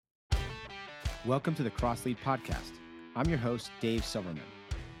Welcome to the CrossLead podcast. I'm your host, Dave Silverman.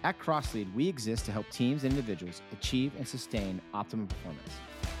 At CrossLead, we exist to help teams and individuals achieve and sustain optimum performance.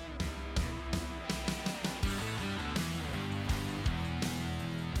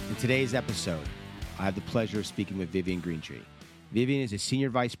 In today's episode, I have the pleasure of speaking with Vivian Greentree. Vivian is a senior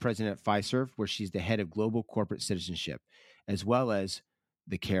vice president at Fiserv, where she's the head of global corporate citizenship, as well as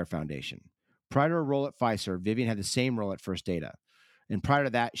the CARE Foundation. Prior to her role at Fiserv, Vivian had the same role at First Data. And prior to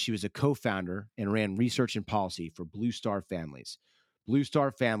that, she was a co-founder and ran research and policy for Blue Star Families. Blue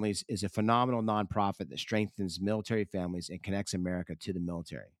Star Families is a phenomenal nonprofit that strengthens military families and connects America to the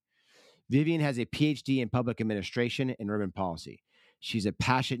military. Vivian has a PhD in public administration and urban policy. She's a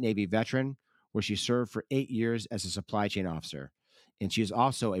passionate Navy veteran where she served for 8 years as a supply chain officer. And she is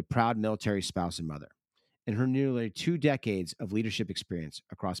also a proud military spouse and mother. In her nearly 2 decades of leadership experience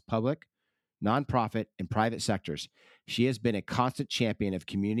across public, nonprofit, and private sectors, she has been a constant champion of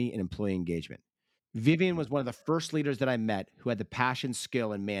community and employee engagement. Vivian was one of the first leaders that I met who had the passion,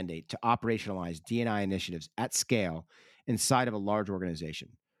 skill, and mandate to operationalize D&I initiatives at scale inside of a large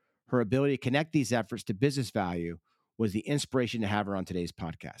organization. Her ability to connect these efforts to business value was the inspiration to have her on today's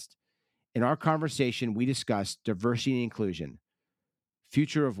podcast. In our conversation, we discussed diversity and inclusion,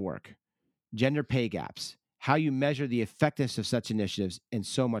 future of work, gender pay gaps, how you measure the effectiveness of such initiatives, and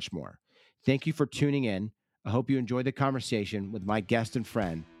so much more. Thank you for tuning in. I hope you enjoyed the conversation with my guest and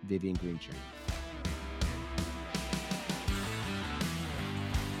friend, Vivian Greentree.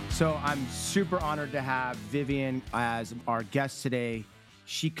 So I'm super honored to have Vivian as our guest today.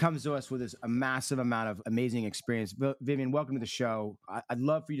 She comes to us with a massive amount of amazing experience. Vivian, welcome to the show. I'd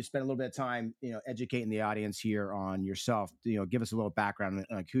love for you to spend a little bit of time, educating the audience here on yourself. Give us a little background,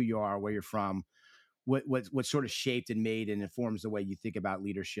 like who you are, where you're from, what sort of shaped and made and informs the way you think about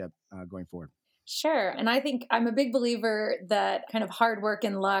leadership going forward. Sure. And I think I'm a big believer that kind of hard work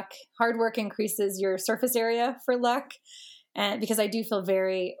increases your surface area for luck. And because I do feel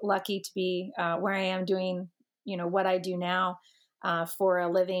very lucky to be where I am doing, what I do now for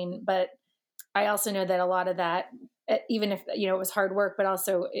a living. But I also know that a lot of that, even if, it was hard work, but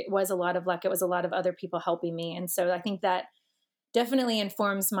also it was a lot of luck. It was a lot of other people helping me. And so I think that definitely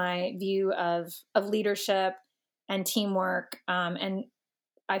informs my view of leadership and teamwork. And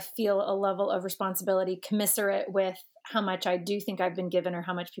I feel a level of responsibility commensurate with how much I do think I've been given or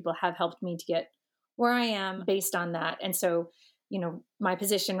how much people have helped me to get where I am based on that. And so, my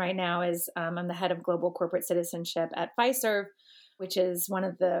position right now is I'm the head of global corporate citizenship at Fiserv, which is one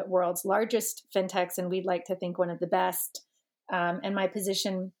of the world's largest fintechs, and we'd like to think one of the best. And my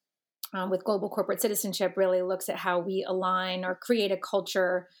position with global corporate citizenship really looks at how we align or create a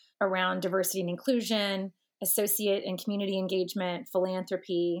culture around diversity and inclusion, associate and community engagement,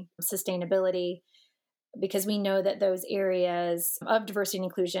 philanthropy, sustainability, because we know that those areas of diversity and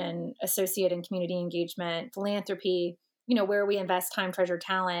inclusion, associate and community engagement, philanthropy, where we invest time, treasure,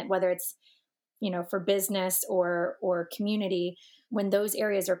 talent, whether it's, for business or community, when those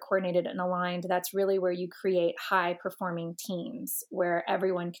areas are coordinated and aligned, that's really where you create high performing teams where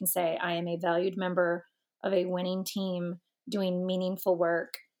everyone can say, I am a valued member of a winning team doing meaningful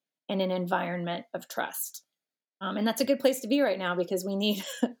work in an environment of trust. And that's a good place to be right now because we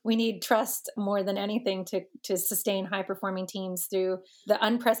need trust more than anything to sustain high performing teams through the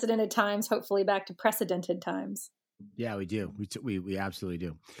unprecedented times, hopefully back to precedented times. Yeah, we do. We absolutely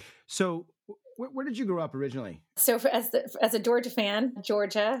do. So where did you grow up originally? So as a Georgia fan,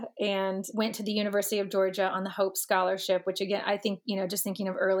 Georgia, and went to the University of Georgia on the Hope Scholarship, which again, I think, just thinking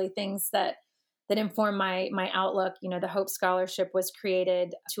of early things that inform my outlook, the Hope Scholarship was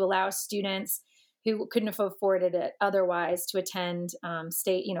created to allow students who couldn't have afforded it otherwise to attend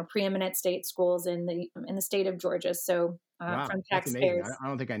state, preeminent state schools in the state of Georgia. So wow, from taxpayers, that's amazing. I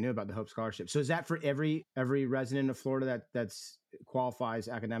don't think I knew about the Hope Scholarship. So is that for every resident of Florida that's qualifies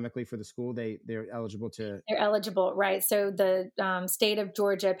academically for the school? They're eligible to. They're eligible, right? So the state of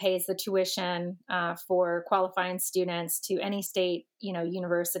Georgia pays the tuition for qualifying students to any state,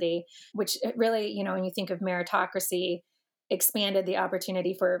 university, which really, when you think of meritocracy, expanded the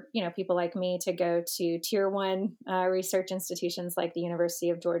opportunity for, people like me to go to tier 1 research institutions like the University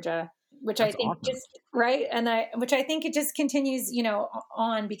of Georgia, which That's I think awesome. Which I think it just continues,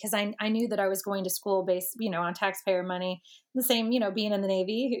 on because I knew that I was going to school based, on taxpayer money. The same, being in the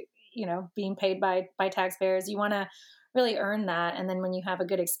Navy, being paid by taxpayers, you want to really earn that. And then when you have a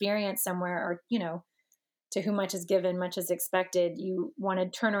good experience somewhere or, to whom much is given, much is expected. You want to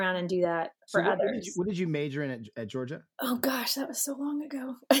turn around and do that for others. What did you major in at Georgia? Oh gosh, that was so long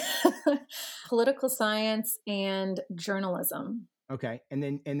ago. Political science and journalism. Okay. And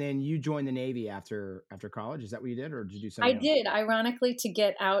then you joined the Navy after college. Is that what you did, or did you do I something else? did, ironically, to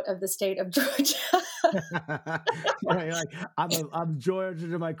get out of the state of Georgia. You're like, I'm Georgia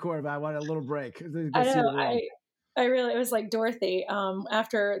to my core, but I want a little break to go I see know. the world. I really, it was like Dorothy.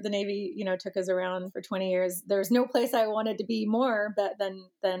 After the Navy, took us around for 20 years, there's no place I wanted to be more but than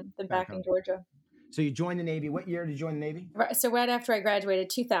Back back in home. Georgia. So you joined the Navy. What year did you join the Navy? Right, so right after I graduated,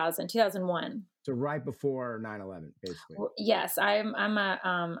 2001. So right before 9/11, basically. Yes, I'm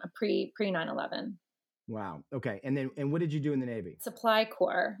a pre 9/11 Wow. Okay. And what did you do in the Navy? Supply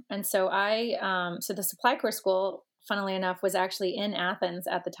Corps, and so so the Supply Corps school, funnily enough, was actually in Athens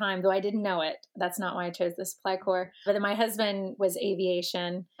at the time, though I didn't know it. That's not why I chose the Supply Corps. But then my husband was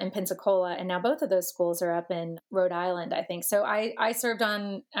aviation in Pensacola, and now both of those schools are up in Rhode Island, I think. So I served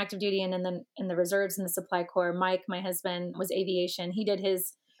on active duty and then in the reserves in the Supply Corps. Mike, my husband, was aviation. He did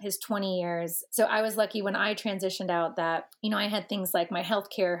his 20 years. So I was lucky when I transitioned out that, I had things like my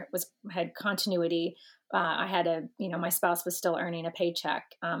healthcare had continuity. I had my spouse was still earning a paycheck.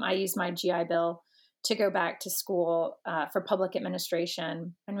 I used my GI Bill to go back to school for public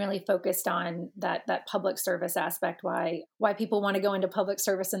administration and really focused on that public service aspect, why people want to go into public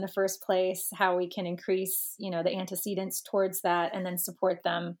service in the first place, how we can increase, the antecedents towards that and then support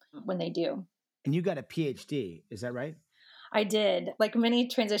them when they do. And you got a PhD, is that right? I did. Like many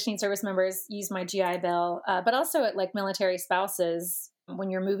transitioning service members, use my GI Bill, but also at like military spouses. When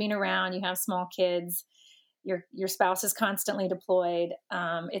you're moving around, you have small kids, your spouse is constantly deployed.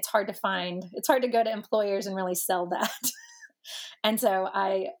 It's hard to go to employers and really sell that. And so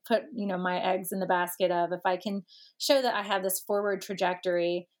I put, my eggs in the basket of, if I can show that I have this forward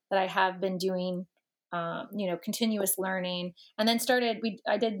trajectory, that I have been doing, continuous learning, and then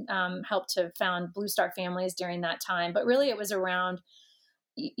I did help to found Blue Star Families during that time, but really it was around,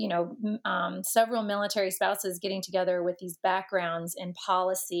 several military spouses getting together with these backgrounds in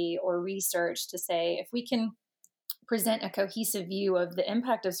policy or research to say, if we can present a cohesive view of the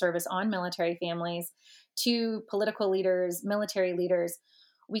impact of service on military families to political leaders, military leaders,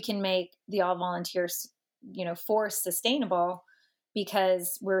 we can make the all volunteer, force sustainable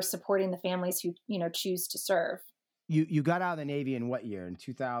because we're supporting the families who, choose to serve. You got out of the Navy in what year? In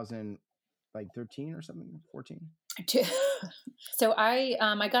 2013 or something? 14? So I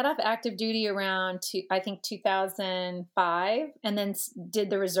got off active duty around I think 2005, and then did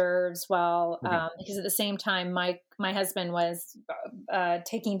the reserves because at the same time my husband was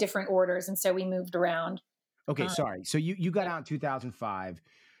taking different orders, and so we moved around. Okay, sorry. So you got out in 2005.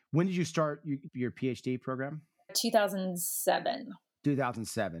 When did you start your PhD program? 2007.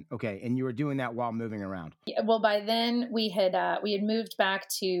 2007. Okay, and you were doing that while moving around. Yeah, well, by then we had moved back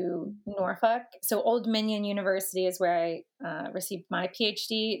to Norfolk. So Old Dominion University is where I received my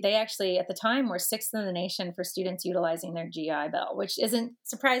PhD. They actually, at the time, were sixth in the nation for students utilizing their GI Bill, which isn't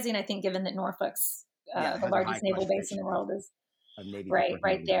surprising, I think, given that Norfolk's the largest naval base in the world is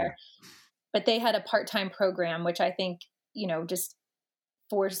right there. But they had a part-time program, which I think, just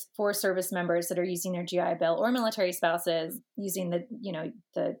for service members that are using their GI Bill or military spouses using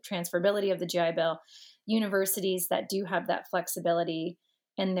the transferability of the GI Bill, universities that do have that flexibility,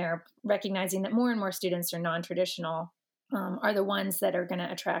 and they're recognizing that more and more students are non-traditional, are the ones that are going to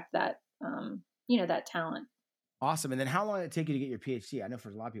attract that, that talent. Awesome. And then how long did it take you to get your PhD? I know for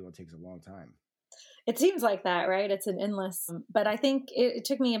a lot of people, it takes a long time. It seems like that, right? It's an endless, but I think it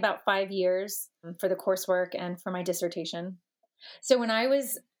took me about 5 years for the coursework and for my dissertation. So when I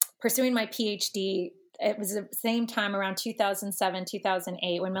was pursuing my PhD, it was the same time around 2007,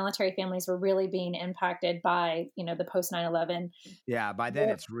 2008, when military families were really being impacted by, the post 9/11. Yeah, by then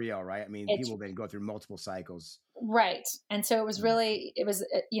it's real, right? I mean, people then go through multiple cycles. Right. And so it was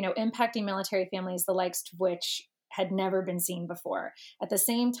impacting military families, the likes of which had never been seen before. At the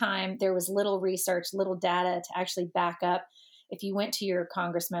same time, there was little research, little data to actually back up. If you went to your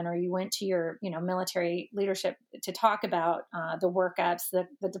congressman or you went to your, military leadership to talk about the workups, the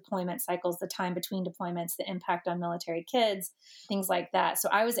deployment cycles, the time between deployments, the impact on military kids, things like that. So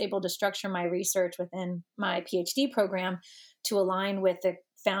I was able to structure my research within my PhD program to align with the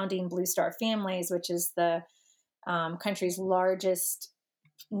founding Blue Star Families, which is the country's largest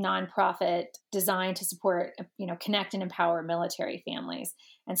nonprofit designed to support, connect and empower military families.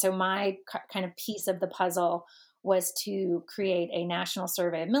 And so my kind of piece of the puzzle was to create a national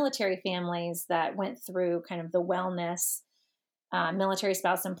survey of military families that went through kind of the wellness, military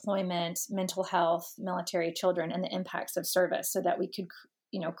spouse employment, mental health, military children, and the impacts of service, so that we could,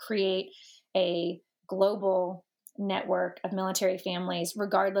 create a global network of military families,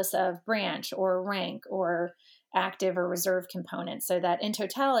 regardless of branch or rank or active or reserve components. So that in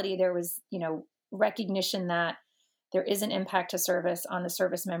totality, there was, recognition that there is an impact to service on the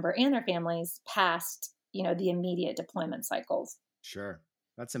service member and their families past, the immediate deployment cycles. Sure.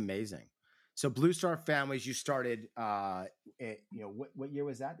 That's amazing. So Blue Star Families, you started, what year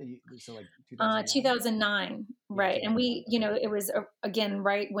was that? So like 2009? 2009, right. Yeah, And we, okay. it was, again,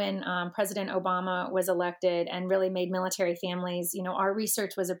 right when President Obama was elected and really made military families, our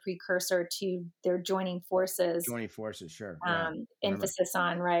research was a precursor to their joining forces, Joining forces, sure. Yeah. Remember. emphasis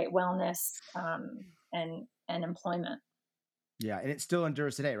on, right, wellness and employment. Yeah. And it still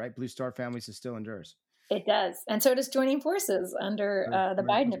endures today, right? Blue Star Families, it still endures. It does. And so does joining forces under the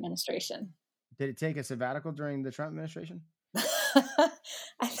Biden administration. Did it take a sabbatical during the Trump administration?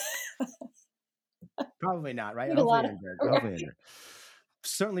 Probably not, right? Hopefully it endured. Hopefully it endured.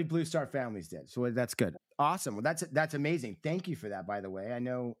 Certainly Blue Star Families did. So that's good. Awesome. Well, that's amazing. Thank you for that, by the way. I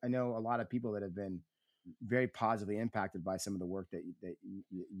know a lot of people that have been very positively impacted by some of the work that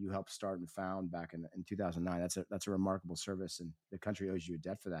you helped start and found back in 2009. That's a remarkable service, and the country owes you a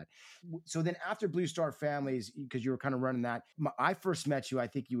debt for that. So then after Blue Star Families, because you were kind of running that, I first met you, I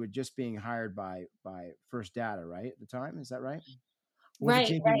think you were just being hired by First Data, right? At the time. Is that right? Or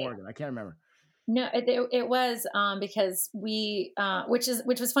was it JP Morgan? I can't remember. No, it was because we, which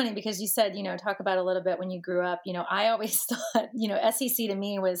was funny because you said, talk about a little bit when you grew up. I always thought, SEC to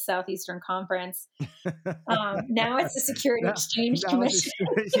me was Southeastern Conference. Now it's the Security Exchange Commission.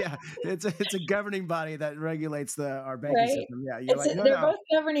 Yeah, it's a governing body that regulates our banking system. Yeah, they're both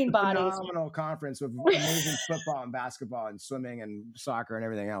governing bodies. Phenomenal conference with amazing football and basketball and swimming and soccer and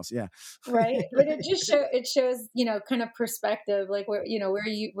everything else. Yeah, right. But it shows kind of perspective, like where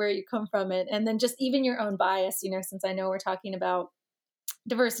you come from it, and then just even your own bias. Since I know we're talking about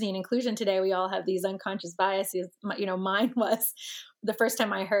diversity and inclusion today, we all have these unconscious biases. Mine was the first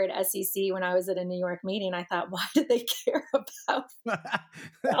time I heard SEC when I was at a New York meeting. I thought, why did they care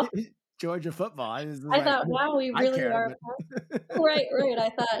about Georgia football? I thought, wow, we really are. Right. I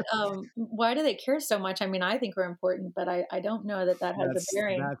thought, why do they care so much? I mean, I think we're important, but I don't know that has a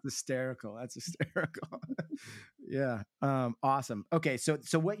bearing. That's hysterical. Yeah. Awesome. Okay. So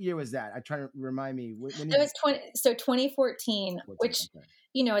what year was that? I try to remind me. It was 2014, which,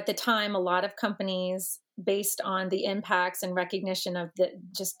 at the time, a lot of companies, based on the impacts and recognition of the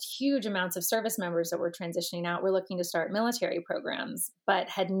just huge amounts of service members that were transitioning out, were looking to start military programs, but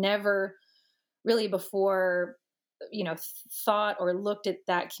had never really before, thought or looked at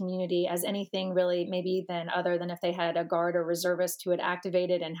that community as anything really maybe other than if they had a guard or reservist who had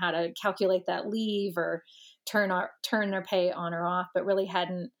activated and how to calculate that leave or turn their pay on or off, but really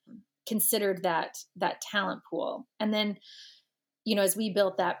hadn't considered that talent pool. And then, as we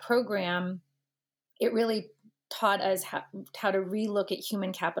built that program, it really taught us how to relook at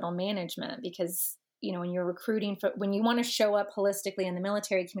human capital management, because, when you're recruiting, when you want to show up holistically in the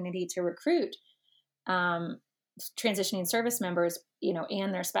military community to recruit transitioning service members,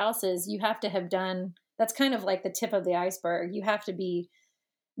 and their spouses, you have to have done, that's kind of like the tip of the iceberg. You have to be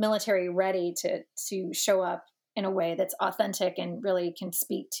military ready to show up in a way that's authentic and really can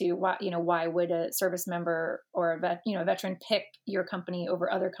speak to why would a service member or a veteran pick your company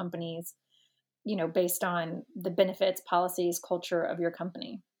over other companies, based on the benefits, policies, culture of your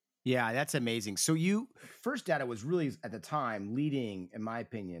company. Yeah, that's amazing. So First Data was really at the time leading, in my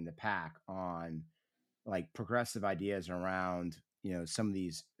opinion, the pack on like progressive ideas around, some of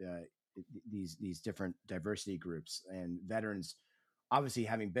these different diversity groups and veterans. Obviously,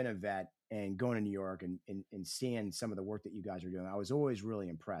 having been a vet and going to New York and seeing some of the work that you guys are doing, I was always really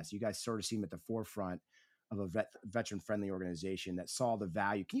impressed. You guys sort of seem at the forefront of a veteran-friendly organization that saw the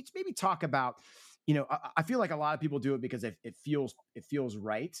value. Can you maybe talk about, I feel like a lot of people do it because it feels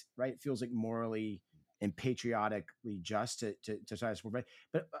right? It feels like morally and patriotically just to try to support.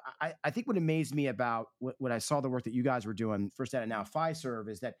 But I think what amazed me about what I saw the work that you guys were doing, First Data, now Fiserv,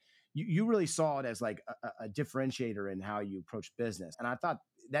 is that you really saw it as like a differentiator in how you approach business. And I thought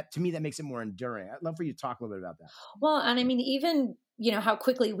that, to me, that makes it more enduring. I'd love for you to talk a little bit about that. Well, and I mean, even, how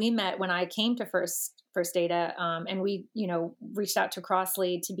quickly we met when I came to First Data, and we, reached out to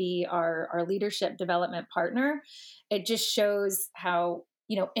CrossLead to be our leadership development partner. It just shows how,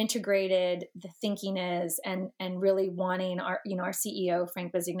 integrated the thinking is, and really wanting our CEO,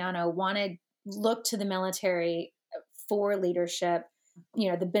 Frank Bisignano, looked to the military for leadership,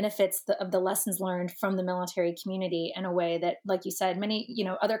 the benefits of the lessons learned from the military community in a way that, like you said, many,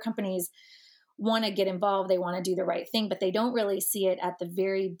 other companies want to get involved. They want to do the right thing, but they don't really see it at the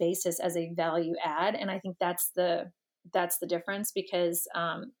very basis as a value add. And I think that's the difference, because,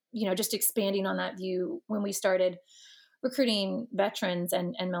 just expanding on that view, when we started recruiting veterans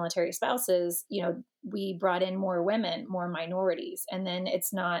and military spouses, we brought in more women, more minorities. And then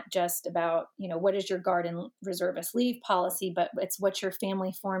it's not just about, what is your guard and reservist leave policy, but it's what's your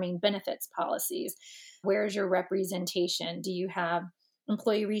family forming benefits policies? Where's your representation? Do you have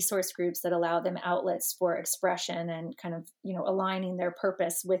employee resource groups that allow them outlets for expression and kind of, aligning their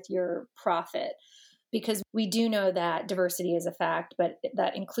purpose with your profit? Because we do know that diversity is a fact, but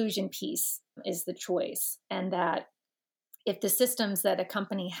that inclusion piece is the choice. And that if the systems that a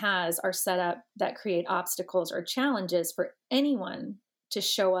company has are set up that create obstacles or challenges for anyone to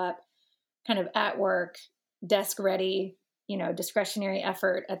show up kind of at work, desk ready, discretionary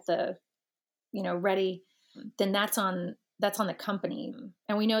effort at the, ready, then that's on the company.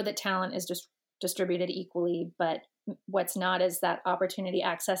 And we know that talent is just distributed equally, but what's not is that opportunity,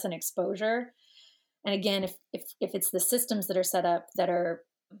 access, and exposure. And again, if it's the systems that are set up that are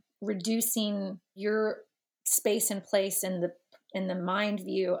reducing your space and place in the mind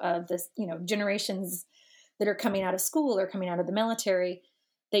view of this, generations that are coming out of school or coming out of the military,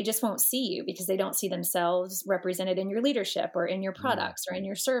 they just won't see you because they don't see themselves represented in your leadership or in your products or in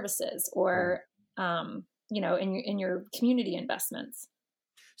your services or, in your community investments.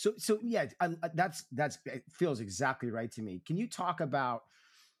 So yeah, that's it feels exactly right to me. Can you talk about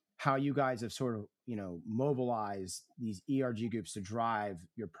how you guys have sort of, mobilized these ERG groups to drive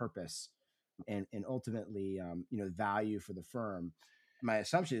your purpose and ultimately, value for the firm? My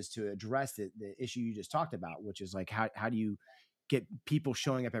assumption is to address the issue you just talked about, which is like, how do you get people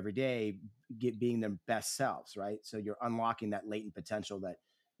showing up every day, being their best selves, right? So you're unlocking that latent potential that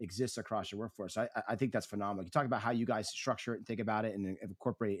exists across your workforce. I think that's phenomenal. You talk about how you guys structure it and think about it and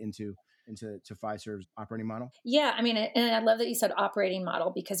incorporate it into Fiserv's operating model. Yeah, I mean, and I love that you said operating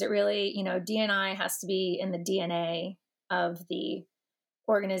model because it really, D&I has to be in the DNA of the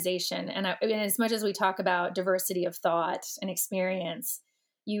organization. And as much as we talk about diversity of thought and experience,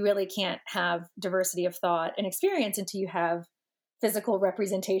 you really can't have diversity of thought and experience until you have physical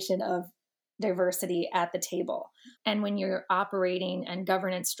representation of diversity at the table. And when you're operating and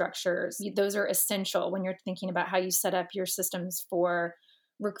governance structures, those are essential when you're thinking about how you set up your systems for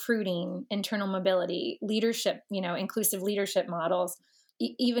recruiting, internal mobility, leadership, inclusive leadership models,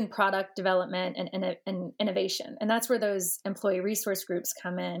 even product development and innovation. And that's where those employee resource groups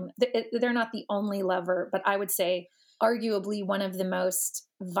come in. They're not the only lever, but I would say arguably one of the most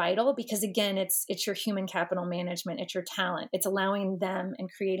vital because again, it's your human capital management, it's your talent, it's allowing them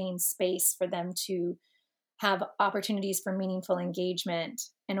and creating space for them to have opportunities for meaningful engagement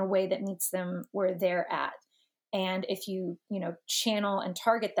in a way that meets them where they're at. And if you, channel and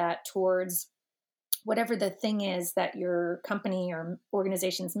target that towards whatever the thing is that your company or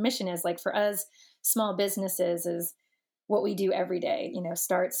organization's mission is, like for us, small businesses is what we do every day,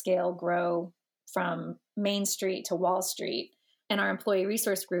 start, scale, grow from Main Street to Wall Street. And our employee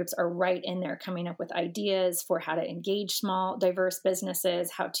resource groups are right in there coming up with ideas for how to engage small, diverse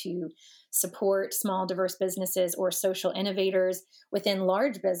businesses, how to support small, diverse businesses or social innovators within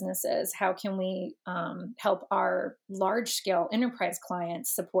large businesses. How can we help our large scale enterprise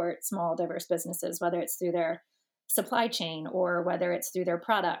clients support small, diverse businesses, whether it's through their supply chain or whether it's through their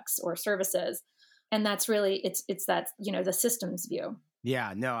products or services. And that's really, it's that, the systems view.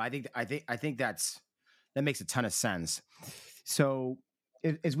 Yeah, no, I think that makes a ton of sense. So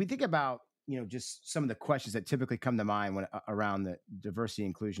as we think about, just some of the questions that typically come to mind when around the diversity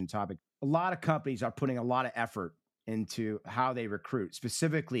inclusion topic, a lot of companies are putting a lot of effort into how they recruit,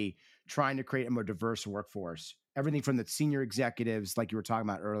 specifically trying to create a more diverse workforce, everything from the senior executives, like you were talking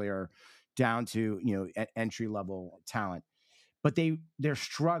about earlier, down to, entry level talent, but they're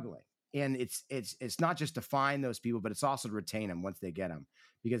struggling. And it's not just to find those people, but it's also to retain them once they get them,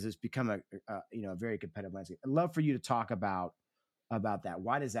 because it's become a very competitive landscape. I'd love for you to talk about that.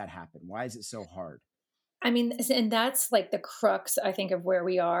 Why does that happen? Why is it so hard? I mean, and that's like the crux, I think, of where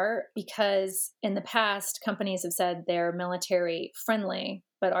we are, because in the past, companies have said they're military friendly,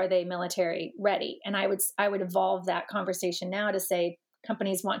 but are they military ready? And I would evolve that conversation now to say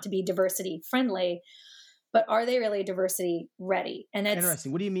companies want to be diversity friendly, but are they really diversity ready? And that's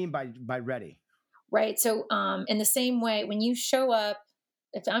interesting. What do you mean by ready? Right. So in the same way, when you show up,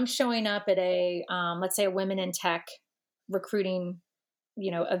 if I'm showing up at a, let's say a women in tech recruiting,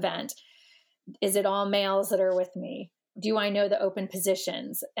 event, is it all males that are with me? Do I know the open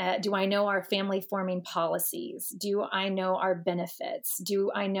positions? Do I know our family forming policies? Do I know our benefits?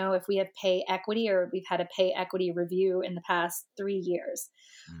 Do I know if we have pay equity or we've had a pay equity review in the past 3 years?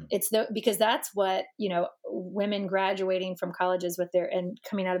 It's because that's what, women graduating from colleges and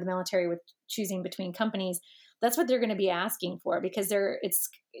coming out of the military with choosing between companies, that's what they're going to be asking for, because it's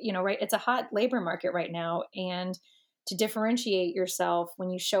a hot labor market right now. And to differentiate yourself when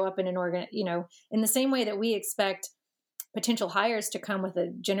you show up in an in the same way that we expect potential hires to come with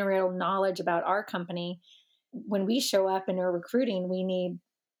a general knowledge about our company. When we show up and are recruiting, we need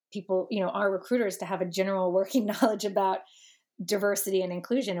people, our recruiters to have a general working knowledge about diversity and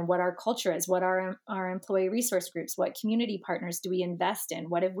inclusion and what our culture is, what our employee resource groups, what community partners do we invest in,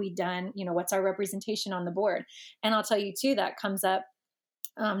 what have we done, what's our representation on the board. And I'll tell you too, that comes up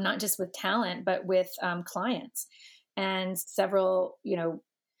not just with talent, but with clients. And several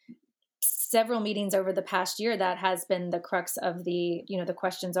meetings over the past year, that has been the crux of the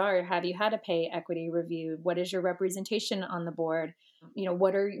questions are, have you had a pay equity review? What is your representation on the board?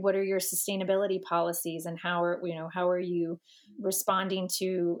 What are your sustainability policies, and how are you responding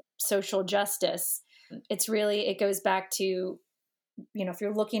to social justice? It goes back to, if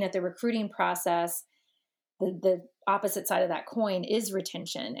you're looking at the recruiting process, the opposite side of that coin is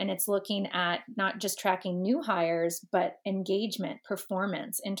retention. And it's looking at not just tracking new hires, but engagement,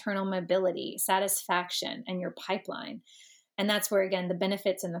 performance, internal mobility, satisfaction, and your pipeline. And that's where, again, the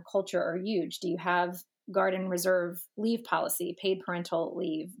benefits and the culture are huge. Do you have guard and reserve leave policy, paid parental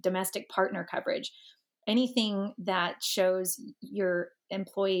leave, domestic partner coverage? Anything that shows your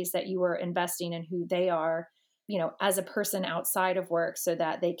employees that you are investing in who they are, as a person outside of work, so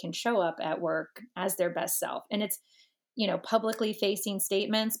that they can show up at work as their best self. And it's, publicly facing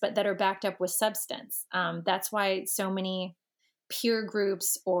statements, but that are backed up with substance. That's why so many peer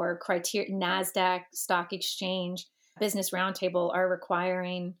groups or criteria, NASDAQ, stock exchange, Business Roundtable are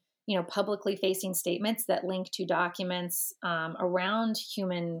requiring, publicly facing statements that link to documents around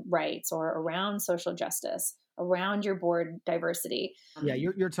human rights or around social justice, around your board diversity. Yeah,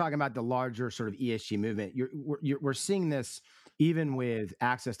 you're talking about the larger sort of ESG movement. We're seeing this even with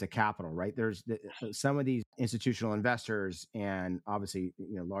access to capital, right? There's some of these institutional investors and obviously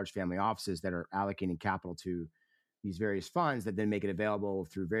large family offices that are allocating capital to these various funds that then make it available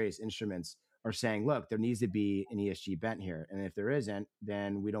through various instruments are saying, look, there needs to be an ESG bent here, and if there isn't,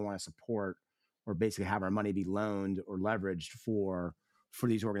 then we don't want to support or basically have our money be loaned or leveraged for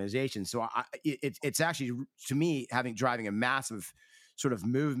these organizations. So it's actually, to me, driving a massive sort of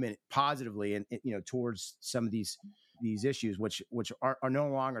movement positively and towards some of these issues, which are no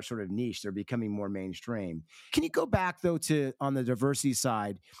longer sort of niche. They're becoming more mainstream. Can you go back though to on the diversity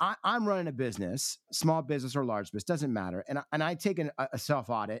side? I'm running a business, small business or large business, doesn't matter. And I take a self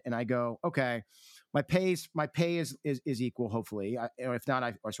audit and I go, okay, my pay is equal, hopefully. If not,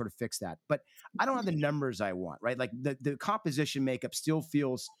 I sort of fix that. But I don't have the numbers I want, right? Like the composition makeup still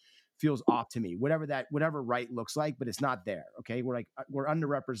feels off to me, whatever right looks like, but it's not there. Okay. We're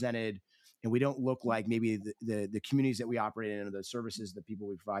underrepresented and we don't look like maybe the communities that we operate in or the services, the people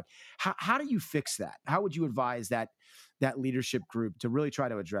we provide. How do you fix that? How would you advise that leadership group to really try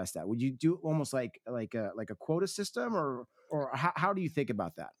to address that? Would you do almost like a quota system or how do you think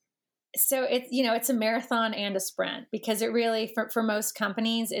about that? So it's a marathon and a sprint, because it really, for most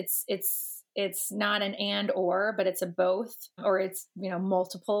companies, it's not an and or, but it's a both, or it's,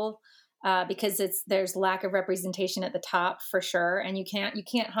 multiple, because there's lack of representation at the top for sure. And you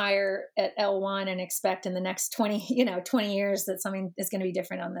can't hire at L1 and expect in the next 20 years that something is going to be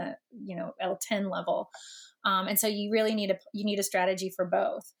different on the, L10 level. And so you really need a strategy for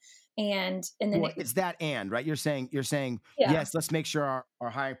both. And then it's that right. You're saying yeah. Yes, let's make sure our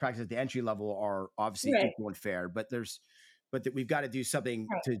hiring practices at the entry level are obviously equal and fair, but that we've got to do something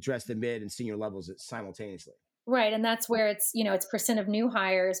to address the mid and senior levels simultaneously. Right. And that's where it's percent of new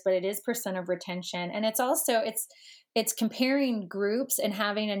hires, but it is percent of retention. And it's also, it's comparing groups and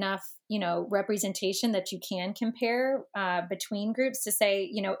having enough, representation that you can compare between groups to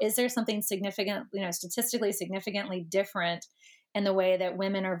say, is there something significant, statistically significantly different in the way that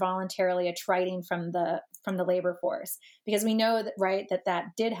women are voluntarily attriting from the labor force? Because we know that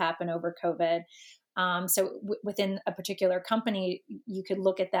did happen over COVID. So within a particular company, you could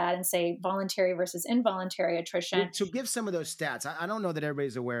look at that and say voluntary versus involuntary attrition. So give some of those stats. I don't know that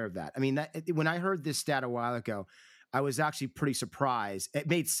everybody's aware of that. I mean, when I heard this stat a while ago, I was actually pretty surprised. It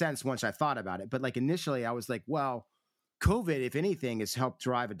made sense once I thought about it. But like initially I was like, well, COVID, if anything, has helped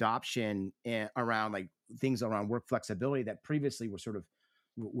drive adoption around like things around work flexibility that previously were sort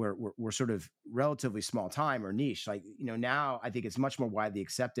of relatively small time or niche. Like, now I think it's much more widely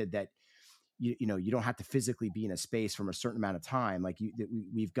accepted that you don't have to physically be in a space from a certain amount of time. Like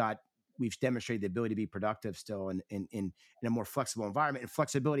we've demonstrated the ability to be productive still in a more flexible environment, and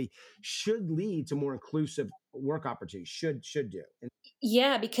flexibility should lead to more inclusive work opportunities. Should do.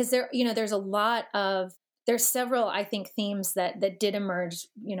 Yeah, because there's several, I think, themes that did emerge,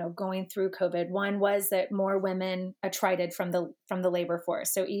 going through COVID. One was that more women attrited from the labor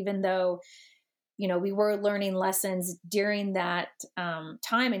force. So even though we were learning lessons during that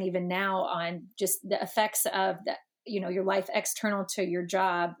time, and even now, on just the effects of that, your life external to your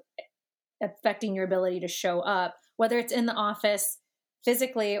job affecting your ability to show up, whether it's in the office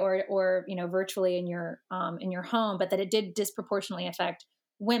physically or virtually in your home, but that it did disproportionately affect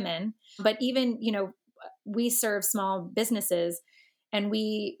women. But even, we serve small businesses, and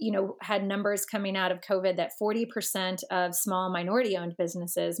we, had numbers coming out of COVID that 40% of small minority owned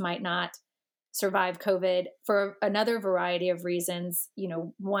businesses might not survive COVID for another variety of reasons.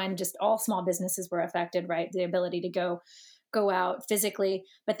 One, just all small businesses were affected, right? The ability to go out physically,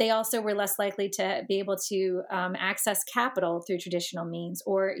 but they also were less likely to be able to access capital through traditional means,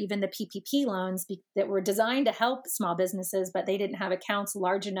 or even the PPP loans that were designed to help small businesses, but they didn't have accounts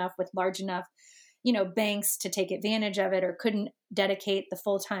large enough with large enough banks to take advantage of it, or couldn't dedicate the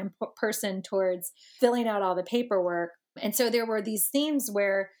full-time person towards filling out all the paperwork. And so there were these themes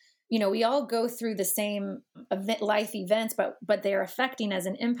where, we all go through the same life events, but they're affecting us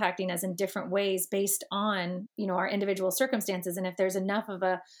and impacting us in different ways based on, our individual circumstances. And if there's enough of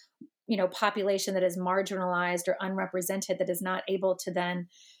a, population that is marginalized or unrepresented, that is not able to then,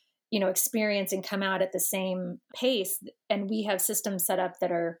 experience and come out at the same pace, and we have systems set up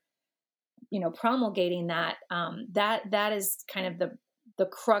that are, promulgating that, that is kind of the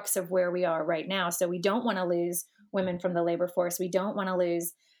crux of where we are right now. So we don't want to lose women from the labor force. We don't want to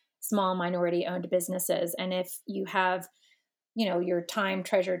lose small minority owned businesses. And if you have, your time,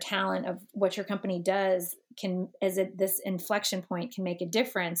 treasure, talent of what your company does this inflection point can make a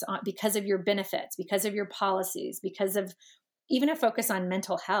difference because of your benefits, because of your policies, because of even a focus on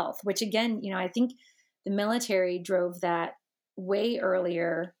mental health, which again, I think the military drove that way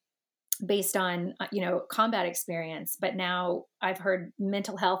earlier based on, combat experience. But now I've heard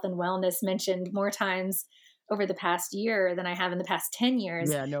mental health and wellness mentioned more times over the past year than I have in the past 10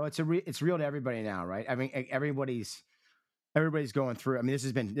 years. Yeah, no, it's real to everybody now, right? I mean, everybody's going through. I mean,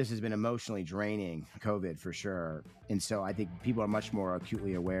 this has been emotionally draining, COVID for sure. And so I think people are much more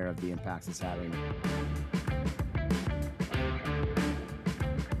acutely aware of the impacts it's having.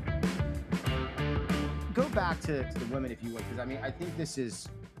 Go back to the women, if you would, because I mean, I think this is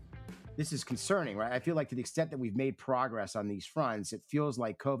concerning, right? I feel like to the extent that we've made progress on these fronts, it feels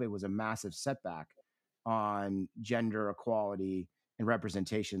like COVID was a massive setback on gender equality and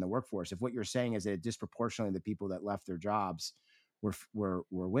representation in the workforce. If what you're saying is that disproportionately the people that left their jobs were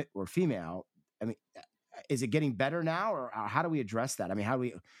female, I mean, is it getting better now, or how do we address that? I mean, how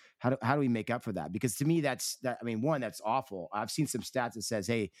do we make up for that? Because to me, that's awful. I've seen some stats that says,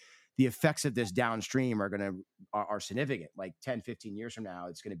 hey, the effects of this downstream are significant. Like 10, 15 years from now,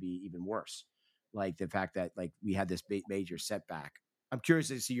 it's going to be even worse. Like the fact that we had this major setback. I'm curious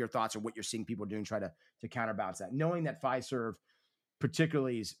to see your thoughts on what you're seeing people doing, try to counterbalance that, knowing that Fiserv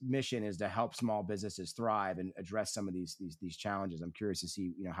particularly's mission is to help small businesses thrive and address some of these challenges. I'm curious to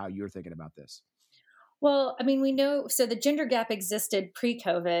see, how you're thinking about this. Well, I mean, we know, so the gender gap existed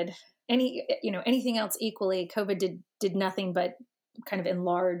pre-COVID. Anything else equally, COVID did nothing but kind of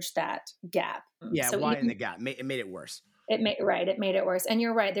enlarge that gap. Yeah, so widen the gap. It made it worse. It made it worse. And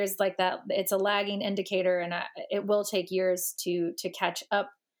you're right. There's like that. It's a lagging indicator, and it will take years to catch up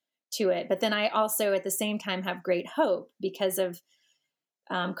to it. But then I also, at the same time, have great hope because of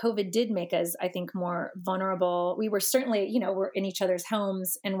COVID did make us, I think, more vulnerable. We were certainly, we're in each other's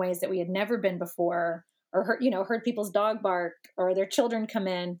homes in ways that we had never been before, or heard people's dog bark or their children come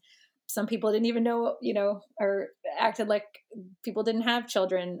in. Some people didn't even know, or acted like people didn't have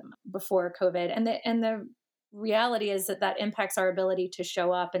children before COVID. And the reality is that impacts our ability to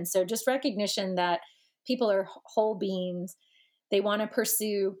show up. And so just recognition that people are whole beings. They want to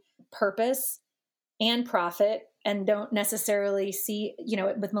pursue purpose and profit, and don't necessarily see,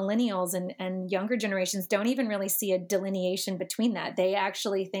 with millennials and younger generations, don't even really see a delineation between that. They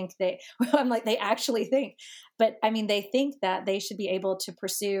actually think they actually think, but I mean, they think that they should be able to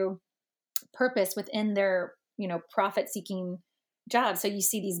pursue purpose within their, profit seeking job. So you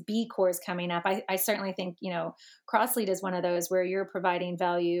see these B Corps coming up. I certainly think, CrossLead is one of those where you're providing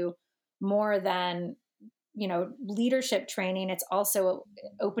value more than, leadership training. It's also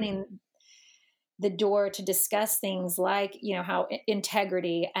opening the door to discuss things like, how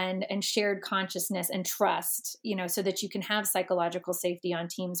integrity and shared consciousness and trust, so that you can have psychological safety on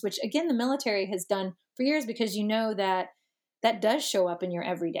teams, which again, the military has done for years, because that does show up in your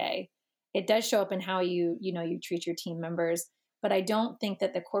everyday. It does show up in how you treat your team members. But I don't think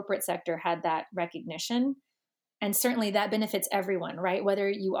that the corporate sector had that recognition. And certainly that benefits everyone, right? Whether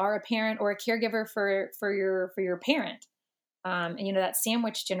you are a parent or a caregiver for your parent. And that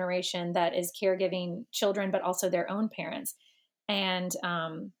sandwich generation that is caregiving children, but also their own parents. And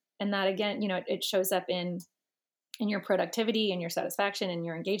And that again, it shows up in your productivity and your satisfaction and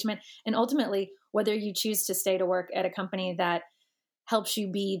your engagement, and ultimately whether you choose to stay to work at a company that helps you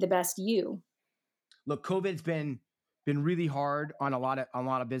be the best you. Look, COVID's been really hard on a lot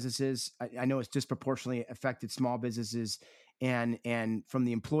of businesses. I know it's disproportionately affected small businesses, and from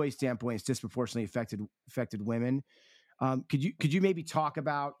the employee standpoint, it's disproportionately affected women. Could you maybe talk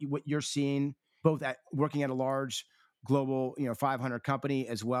about what you're seeing both at working at a large global 500 company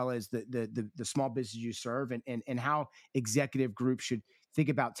as well as the small businesses you serve, and how executive groups should think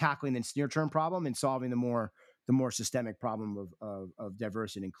about tackling this near term problem and solving the more systemic problem of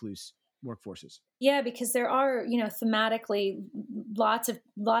diverse and inclusive workforces? Yeah, because there are, thematically lots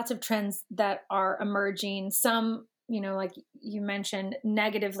of trends that are emerging. Some, like you mentioned,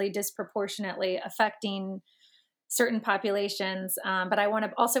 negatively disproportionately affecting certain populations. But I want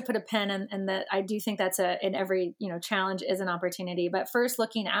to also put a pin in that I do think that's in every, challenge is an opportunity. But first,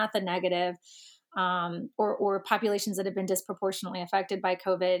 looking at the negative, or populations that have been disproportionately affected by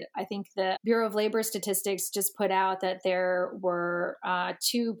COVID. I think the Bureau of Labor Statistics just put out that there were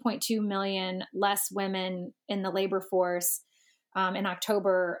 2.2 million less women in the labor force in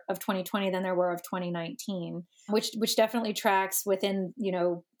October of 2020 than there were of 2019, which definitely tracks within,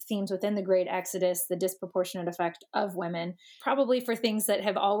 themes within the Great Exodus, the disproportionate effect of women, probably for things that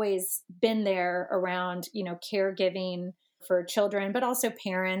have always been there around, caregiving for children, but also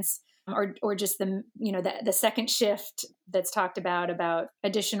parents, or just the second shift that's talked about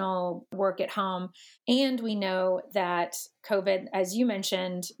additional work at home. And we know that COVID, as you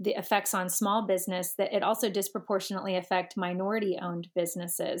mentioned, the effects on small business, that it also disproportionately affect minority owned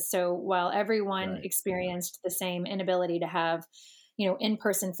businesses. So while everyone Right. experienced the same inability to have,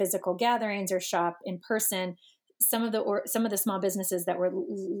 in-person physical gatherings or shop in person, some of the small businesses that were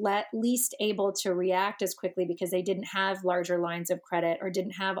least able to react as quickly because they didn't have larger lines of credit or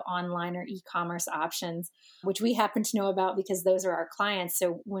didn't have online or e-commerce options, which we happen to know about because those are our clients.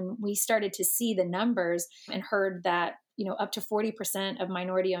 So when we started to see the numbers and heard that, up to 40% of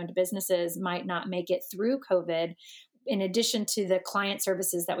minority owned businesses might not make it through COVID, in addition to the client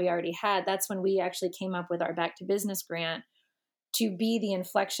services that we already had, that's when we actually came up with our Back to Business grant to be the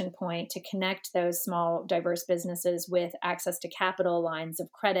inflection point to connect those small, diverse businesses with access to capital, lines of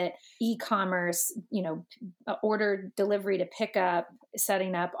credit, e-commerce, order delivery to pick up,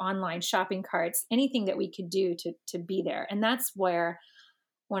 setting up online shopping carts, anything that we could do to be there. And that's where,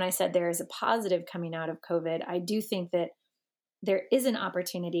 when I said there is a positive coming out of COVID, I do think that there is an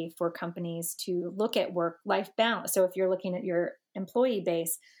opportunity for companies to look at work-life balance. So if you're looking at your employee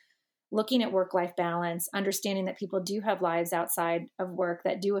base, looking at work-life balance, understanding that people do have lives outside of work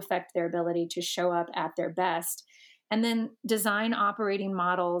that do affect their ability to show up at their best, and then design operating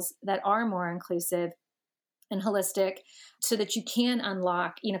models that are more inclusive and holistic so that you can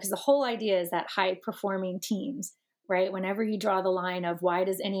unlock, because the whole idea is that high performing teams, right? Whenever you draw the line of why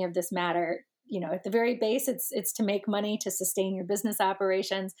does any of this matter, at the very base, it's to make money, to sustain your business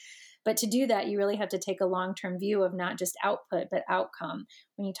operations. But to do that, you really have to take a long-term view of not just output, but outcome.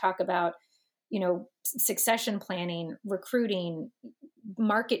 When you talk about, succession planning, recruiting,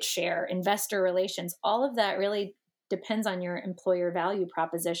 market share, investor relations, all of that really depends on your employer value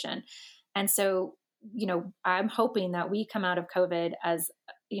proposition. And so, I'm hoping that we come out of COVID as,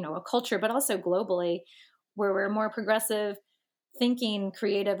 a culture, but also globally, where we're more progressive, thinking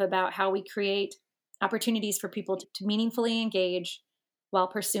creative about how we create opportunities for people to meaningfully engage while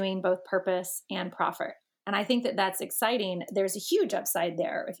pursuing both purpose and profit. And I think that that's exciting. There's a huge upside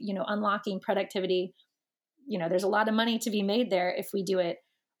there. If, unlocking productivity, there's a lot of money to be made there if we do it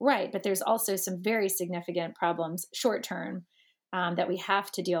right. But there's also some very significant problems short term that we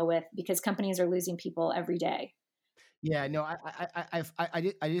have to deal with because companies are losing people every day. Yeah, no,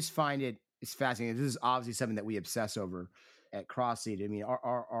 I just find it's fascinating. This is obviously something that we obsess over at CrossSeed. I mean,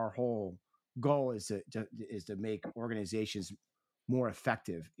 our whole goal is to make organizations more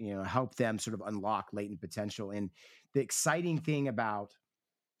effective. Help them sort of unlock latent potential. And the exciting thing about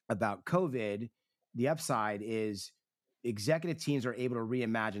COVID, the upside is executive teams are able to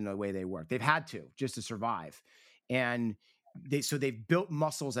reimagine the way they work. They've had to just to survive, and they've built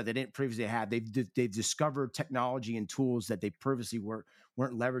muscles that they didn't previously have. They've discovered technology and tools that they previously weren't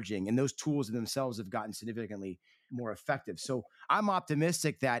leveraging, and those tools themselves have gotten significantly more effective. So I'm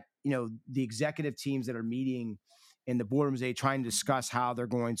optimistic that the executive teams that are meeting in the boardrooms, they trying to discuss how they're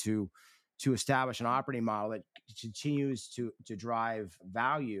going to establish an operating model that continues to drive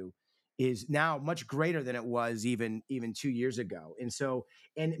value is now much greater than it was even 2 years ago. And so,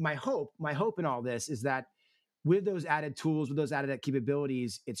 and my hope in all this is that with those added tools, with those added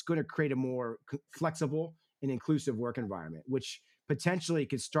capabilities, it's going to create a more flexible and inclusive work environment, which potentially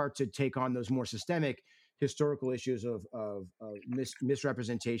could start to take on those more systemic historical issues of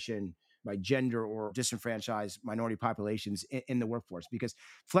misrepresentation by gender or disenfranchised minority populations in the workforce, because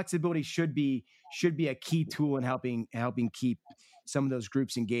flexibility should be a key tool in helping keep some of those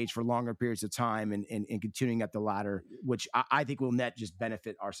groups engaged for longer periods of time and continuing up the ladder, which I think will net just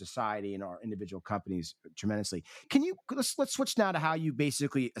benefit our society and our individual companies tremendously. Let's switch now to how you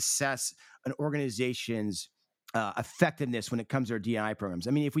basically assess an organization's effectiveness when it comes to our D&I programs.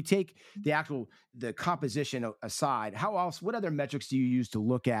 I mean, if we take the composition aside, what other metrics do you use to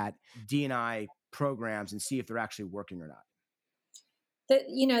look at D&I programs and see if they're actually working or not?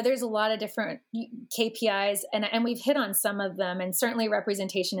 There's a lot of different KPIs, and we've hit on some of them, and certainly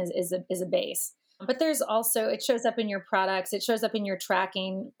representation is a base. But there's also, it shows up in your products, it shows up in your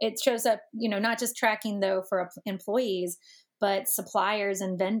tracking, it shows up, not just tracking though for employees, but suppliers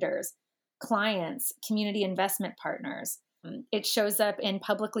and vendors, clients, community investment partners. It shows up in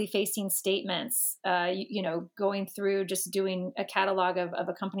publicly facing statements, going through just doing a catalog of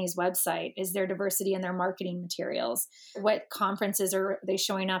a company's website. Is there diversity in their marketing materials? What conferences are they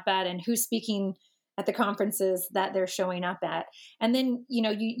showing up at, and who's speaking at the conferences that they're showing up at? And then,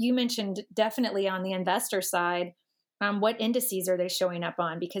 you mentioned definitely on the investor side, what indices are they showing up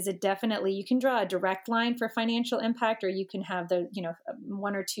on? Because it definitely, you can draw a direct line for financial impact, or you can have the,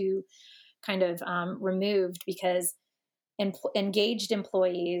 one or two kind of removed, because engaged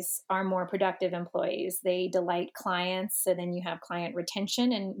employees are more productive employees. They delight clients. So then you have client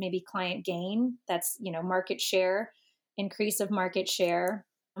retention and maybe client gain. That's, market share, increase of market share,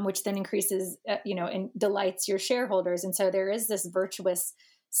 which then increases, and delights your shareholders. And so there is this virtuous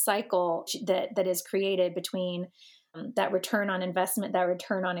cycle that is created between that return on investment, that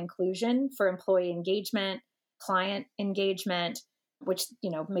return on inclusion for employee engagement, client engagement, which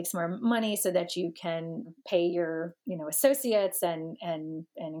makes more money so that you can pay your associates and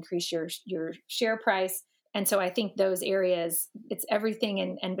increase your share price. And so I think those areas, it's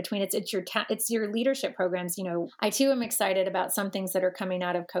everything and between it's your leadership programs. I too am excited about some things that are coming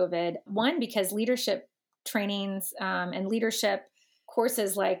out of COVID. One, because leadership trainings and leadership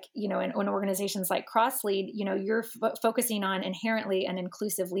courses, like in organizations like CrossLead, you're focusing on inherently an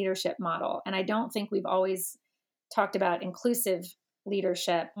inclusive leadership model. And I don't think we've always talked about inclusive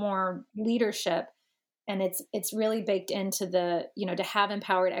leadership, more leadership. And it's really baked into the, to have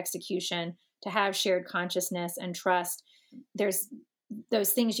empowered execution, to have shared consciousness and trust. There's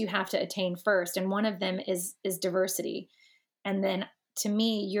those things you have to attain first. And one of them is diversity. And then to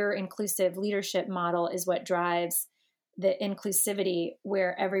me, your inclusive leadership model is what drives the inclusivity,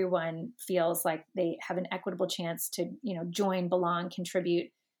 where everyone feels like they have an equitable chance to, join, belong,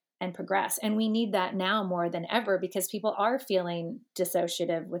 contribute, and progress. And we need that now more than ever, because people are feeling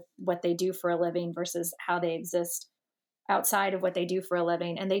dissociative with what they do for a living versus how they exist outside of what they do for a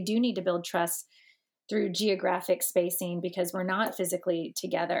living. And they do need to build trust through geographic spacing, because we're not physically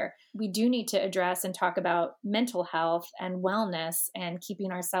together. We do need to address and talk about mental health and wellness and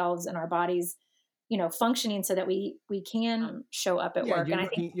keeping ourselves and our bodies functioning so that we can show up at work. And I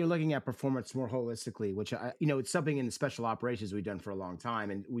think you're looking at performance more holistically, which it's something in the special operations we've done for a long time,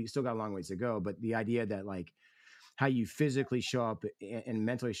 and we still got a long ways to go. But the idea that how you physically show up and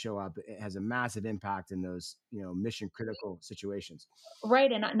mentally show up has a massive impact in those, mission critical situations.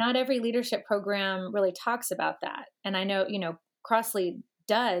 Right. And not every leadership program really talks about that. And I know, CrossLead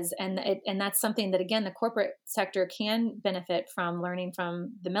does. And that's something that, again, the corporate sector can benefit from learning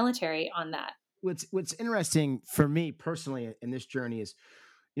from the military on that. What's interesting for me personally in this journey is,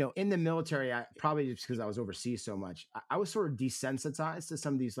 in the military, probably just because I was overseas so much, I was sort of desensitized to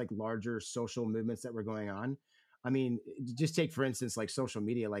some of these larger social movements that were going on. I mean, just take, for instance, social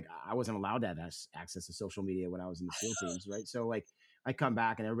media. I wasn't allowed to have access to social media when I was in the SEAL teams, right? So I come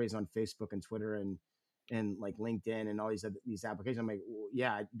back and everybody's on Facebook and Twitter and LinkedIn and all these applications. I'm like, well,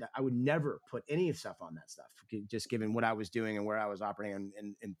 yeah, I would never put any stuff on that stuff, just given what I was doing and where I was operating.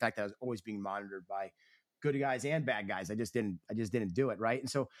 And in fact, I was always being monitored by good guys and bad guys. I just didn't do it. Right. And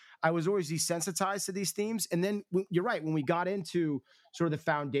so I was always desensitized to these themes. And then you're right. When we got into sort of the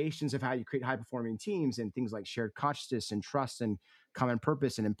foundations of how you create high performing teams and things like shared consciousness and trust and common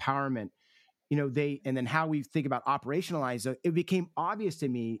purpose and empowerment, and then how we think about operationalize it, became obvious to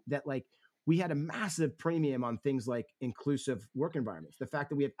me that we had a massive premium on things like inclusive work environments. The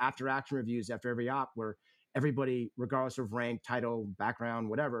fact that we have after action reviews after every op where everybody, regardless of rank, title, background,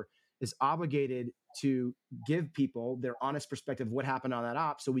 whatever, is obligated to give people their honest perspective of what happened on that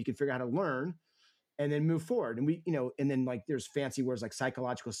op so we can figure out how to learn and then move forward. And we, and then there's fancy words like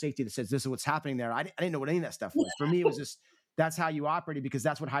psychological safety that says this is what's happening there. I didn't know what any of that stuff was. For me, it was just, that's how you operated, because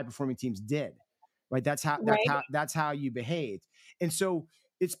that's what high performing teams did. right? Right. That's how you behaved. And so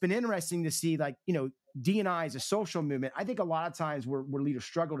it's been interesting to see, like, D&I is a social movement. I think a lot of times where leaders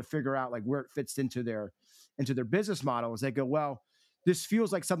struggle to figure out like where it fits into their business model is they go, well, this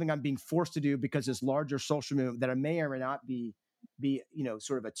feels like something I'm being forced to do because this larger social movement that I may or may not be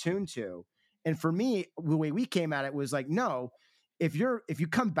sort of attuned to. And for me, the way we came at it was like, no, if you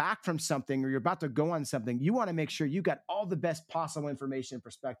come back from something or you're about to go on something, you want to make sure you got all the best possible information and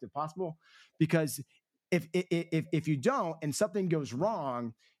perspective possible, because if you don't and something goes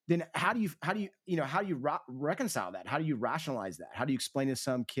wrong, then how do you reconcile that? How do you rationalize that? How do you explain to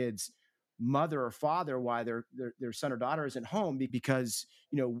some kids mother or father why their son or daughter isn't home because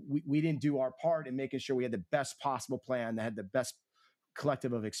we didn't do our part in making sure we had the best possible plan that had the best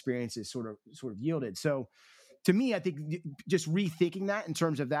collective of experiences sort of yielded. So to me, I think just rethinking that in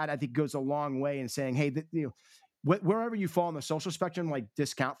terms of that, I think goes a long way in saying, hey, wherever you fall on the social spectrum, like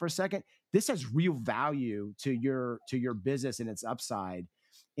discount for a second, this has real value to your business and its upside.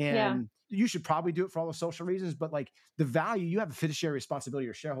 Yeah. And you should probably do it for all the social reasons, but like the value, you have a fiduciary responsibility to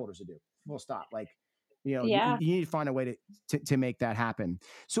your shareholders to do. Full stop. Like, you Yeah. need to find a way to make that happen.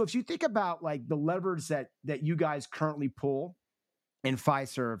 So if you think about like the levers that you guys currently pull in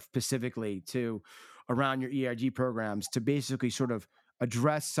Fiserv specifically to around your ERG programs to basically sort of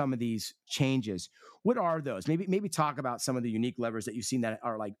address some of these changes, what are those? Maybe talk about some of the unique levers that you've seen that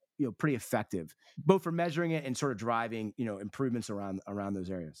are like pretty effective, both for measuring it and sort of driving improvements around those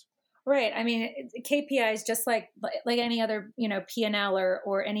areas. Right. I mean, KPIs, just like any other, P&L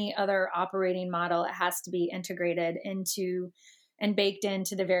or any other operating model, it has to be integrated into and baked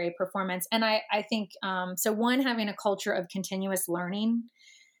into the very performance. And I think, so one, having a culture of continuous learning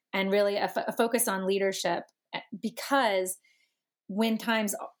and really a focus on leadership, because when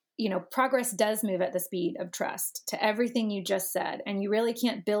times, progress does move at the speed of trust, to everything you just said. And you really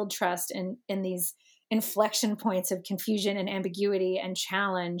can't build trust in these inflection points of confusion and ambiguity and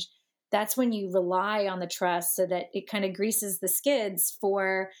challenge. That's when you rely on the trust so that it kind of greases the skids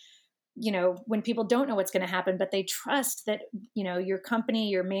for, when people don't know what's going to happen, but they trust that, your company,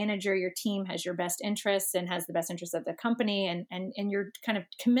 your manager, your team has your best interests and has the best interests of the company. And you're kind of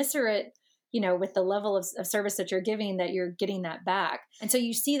commiserate, with the level of service that you're giving, that you're getting that back. And so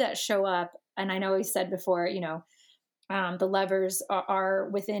you see that show up. And I know we said before, the levers are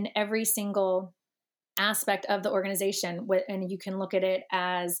within every single aspect of the organization, and you can look at it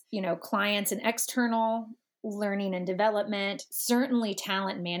as clients and external learning and development, certainly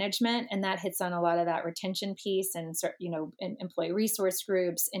talent management, and that hits on a lot of that retention piece, and employee resource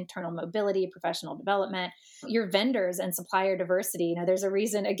groups, internal mobility, professional development, your vendors and supplier diversity. There's a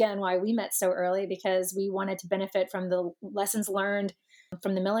reason again why we met so early, because we wanted to benefit from the lessons learned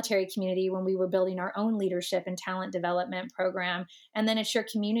from the military community when we were building our own leadership and talent development program. And then it's your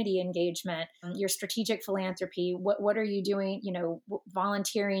community engagement, your strategic philanthropy. What are you doing?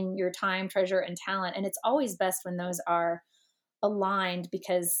 Volunteering your time, treasure, and talent. And it's always best when those are aligned,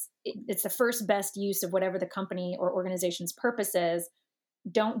 because it's the first best use of whatever the company or organization's purpose is.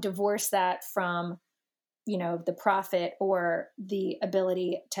 Don't divorce that from, the profit or the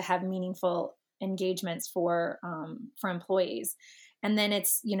ability to have meaningful engagements for employees. And then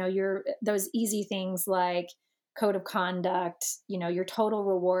it's, those easy things like code of conduct, your total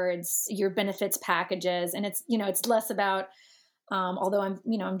rewards, your benefits packages. And it's, it's less about, although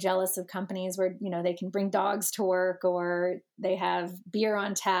I'm jealous of companies where, they can bring dogs to work or they have beer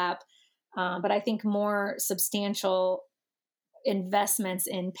on tap. But I think more substantial investments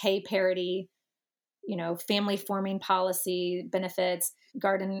in pay parity, family forming policy benefits,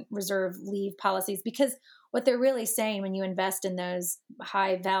 garden reserve leave policies, because what they're really saying when you invest in those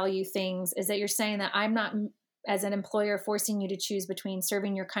high value things is that you're saying that I'm not, as an employer, forcing you to choose between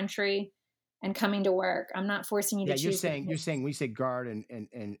serving your country and coming to work. I'm not forcing you to choose. You're saying when you say guard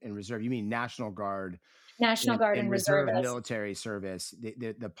and reserve, you mean National Guard, National Guard and reserve reservists. military service.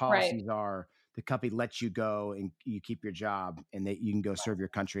 The policies Right. are the company lets you go and you keep your job and that you can go serve your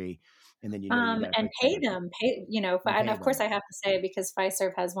country, and then you got and pay them, and of course I have to say, because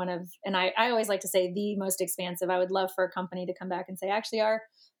Fiserv has one of, and I always like to say, the most expansive. I would love for a company to come back and say, actually, our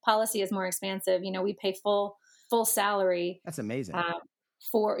policy is more expansive. We pay full salary. That's amazing.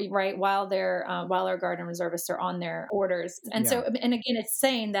 For right while our guard and reservists are on their orders. And so, and again, it's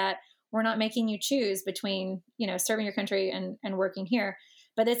saying that we're not making you choose between, serving your country and working here.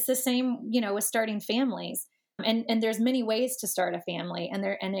 But it's the same, with starting families. And there's many ways to start a family, and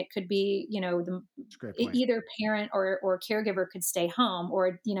it could be, either parent or caregiver could stay home,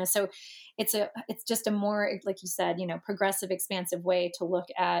 or, so it's just a more, like you said, progressive, expansive way to look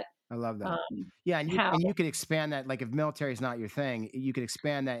at I love that. Um, Yeah, and how you could expand that. Like if military is not your thing, you could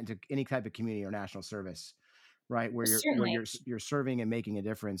expand that into any type of community or national service, right? Where certainly. you're serving and making a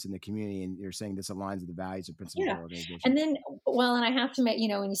difference in the community, and you're saying this aligns with the values and principles of Yeah. our organization. And then, well, and I have to, when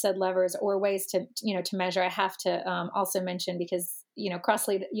you said levers or ways to, to measure, I have to also mention because,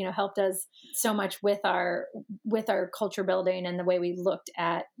 CrossLead, helped us so much with our culture building and the way we looked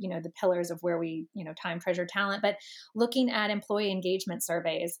at, the pillars of where we, time, treasure, talent, but looking at employee engagement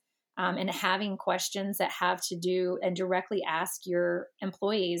surveys. And having questions that have to do and directly ask your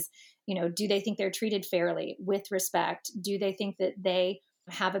employees, do they think they're treated fairly with respect? Do they think that they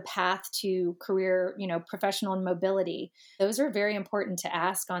have a path to career, professional and mobility? Those are very important to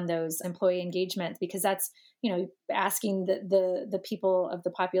ask on those employee engagements, because that's, asking the people of the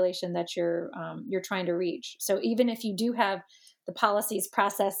population that you're trying to reach. So even if you do have the policies,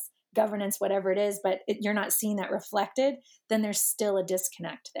 process, governance, whatever it is, but you're not seeing that reflected, then there's still a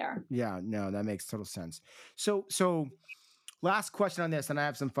disconnect there. Yeah, no, that makes total sense. So last question on this, and I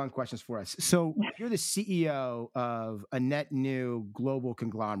have some fun questions for us. So you're the CEO of a net new global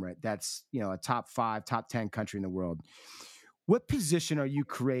conglomerate that's, a top 5, top 10 country in the world. What position are you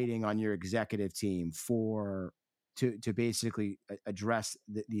creating on your executive team to basically address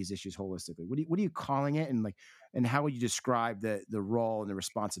these issues holistically? What are you calling it, and how would you describe the role and the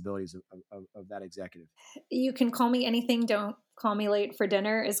responsibilities of that executive? You can call me anything. Don't call me late for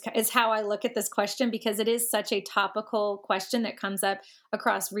dinner is how I look at this question, because it is such a topical question that comes up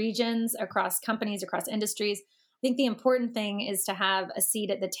across regions, across companies, across industries. I think the important thing is to have a seat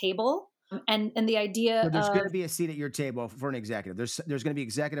at the table. And the idea So there's of going to be a seat at your table for an executive. There's going to be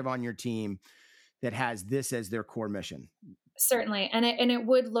executive on your team that has this as their core mission. certainly, and it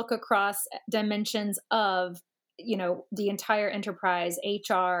would look across dimensions of the entire enterprise: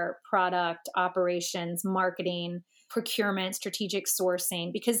 HR, product, operations, marketing, procurement, strategic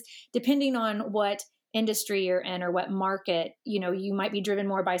sourcing. Because depending on what industry you're in or what market, you might be driven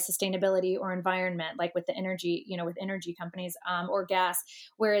more by sustainability or environment, like with the energy, with energy companies, or gas.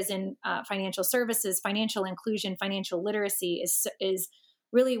 Whereas in financial services, financial inclusion, financial literacy is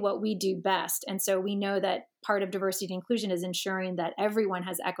really what we do best. And so we know that part of diversity and inclusion is ensuring that everyone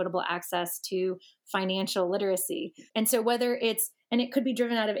has equitable access to financial literacy. And so whether and it could be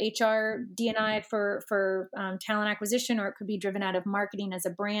driven out of HR, D&I for talent acquisition, or it could be driven out of marketing as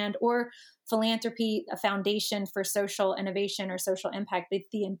a brand, or philanthropy, a foundation for social innovation or social impact. But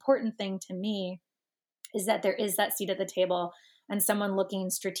the important thing to me is that there is that seat at the table and someone looking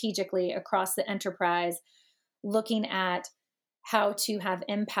strategically across the enterprise, looking at how to have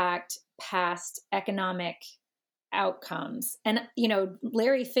impact past economic outcomes. And,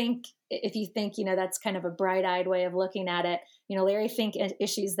 Larry Fink, if you think, that's kind of a bright-eyed way of looking at it, Larry Fink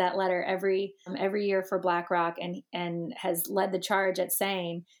issues that letter every year for BlackRock, and has led the charge at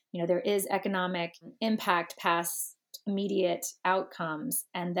saying, there is economic impact past immediate outcomes,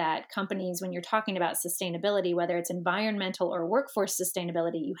 and that companies, when you're talking about sustainability, whether it's environmental or workforce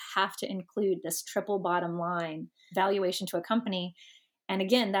sustainability, you have to include this triple bottom line valuation to a company. And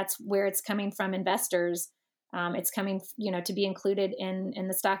again, that's where it's coming from investors. It's coming, to be included in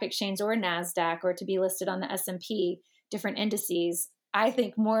the stock exchange or NASDAQ, or to be listed on the S&P, different indices. I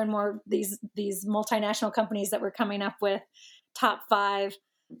think more and more these multinational companies that we're coming up with, top 5,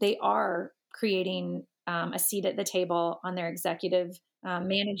 they are creating a seat at the table on their executive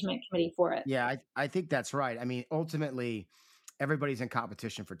management committee for it. Yeah, I think that's right. I mean, ultimately, everybody's in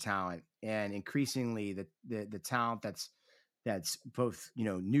competition for talent, and increasingly, the talent that's both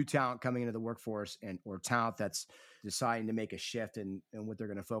new talent coming into the workforce or talent that's deciding to make a shift and what they're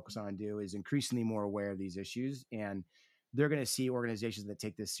going to focus on and do is increasingly more aware of these issues, and they're going to see organizations that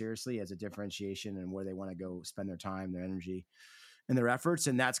take this seriously as a differentiation and where they want to go spend their time, their energy, and their efforts,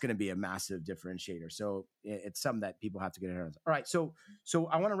 and that's going to be a massive differentiator. So it's something that people have to get ahead of. All right, so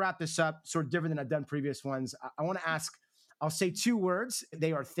I want to wrap this up sort of different than I've done previous ones. I want to ask, I'll say 2 words.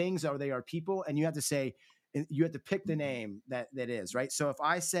 They are things or they are people, and you have to pick the name that is, right? So if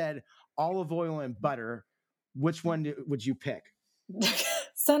I said olive oil and butter, which one would you pick?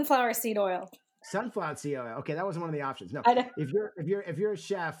 Sunflower seed oil. Sunflower seed oil. Okay, that wasn't one of the options. No, I don't- if you're a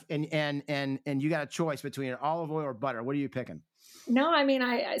chef and you got a choice between olive oil or butter, what are you picking? No, I mean,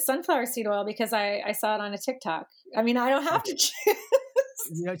 I sunflower seed oil, because I saw it on a TikTok. I mean, I don't have to choose.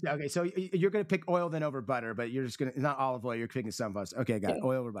 Okay, so you're going to pick oil then over butter, but you're just going to, not olive oil, you're picking sunflower. Okay, got it.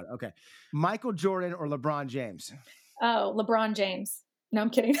 Oil over butter. Okay. Michael Jordan or LeBron James? Oh, LeBron James. No, I'm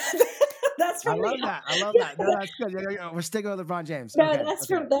kidding. That's from I love that. No, that's good. We're sticking with LeBron James. No, Okay,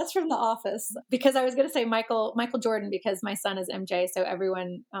 that's from The Office. Because I was going to say Michael Jordan, because my son is MJ, so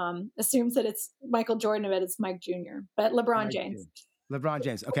everyone assumes that it's Michael Jordan, but it's Mike Jr. But LeBron James. LeBron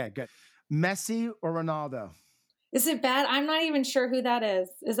James. Okay, good. Messi or Ronaldo? Is it bad? I'm not even sure who that is.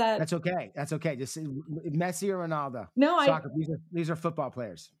 Is that? That's okay. That's okay. Just say Messi or Ronaldo. No, Soccer. These are football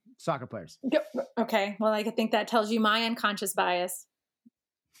players. Soccer players. Okay. Well, I think that tells you my unconscious bias.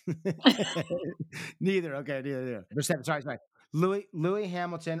 Neither. Okay. Neither. Verstappen. Sorry. Louis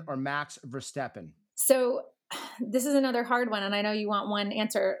Hamilton or Max Verstappen? So this is another hard one, and I know you want one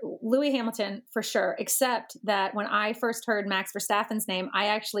answer. Louis Hamilton for sure, except that when I first heard Max Verstappen's name, I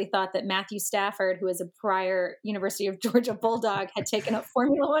actually thought that Matthew Stafford, who is a prior University of Georgia Bulldog, had taken up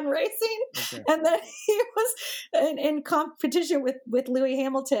Formula One racing, okay. And that he was in competition with Louis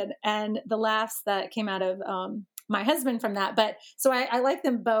Hamilton, and the laughs that came out of my husband from that. But so I like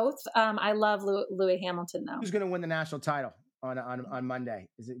them both. I love Louis Hamilton, though. Who's going to win the national title on Monday?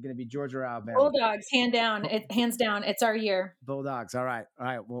 Is it going to be Georgia or Alabama? Bulldogs, hands down. It's our year. Bulldogs. All right.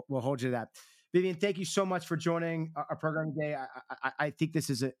 We'll hold you to that. Vivian, thank you so much for joining our program today. I think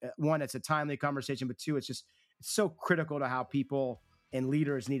this is it's a timely conversation, but two, it's so critical to how people and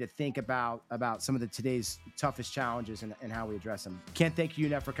leaders need to think about some of today's toughest challenges and how we address them. Can't thank you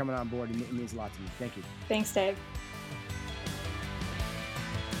enough for coming on board. It means a lot to me. Thank you. Thanks, Dave.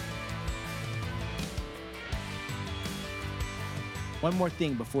 One more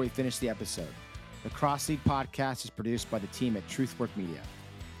thing before we finish the episode. The CrossLead podcast is produced by the team at TruthWork Media.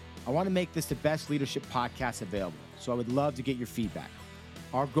 I want to make this the best leadership podcast available, so I would love to get your feedback.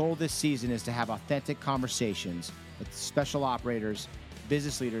 Our goal this season is to have authentic conversations with special operators,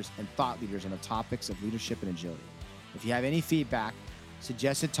 business leaders, and thought leaders on the topics of leadership and agility. If you have any feedback,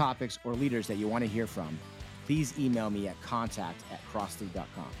 suggested topics, or leaders that you want to hear from, please email me at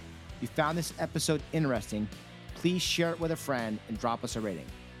contact@crosslead.com. If you found this episode interesting, please share it with a friend and drop us a rating.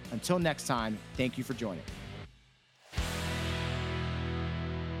 Until next time, thank you for joining.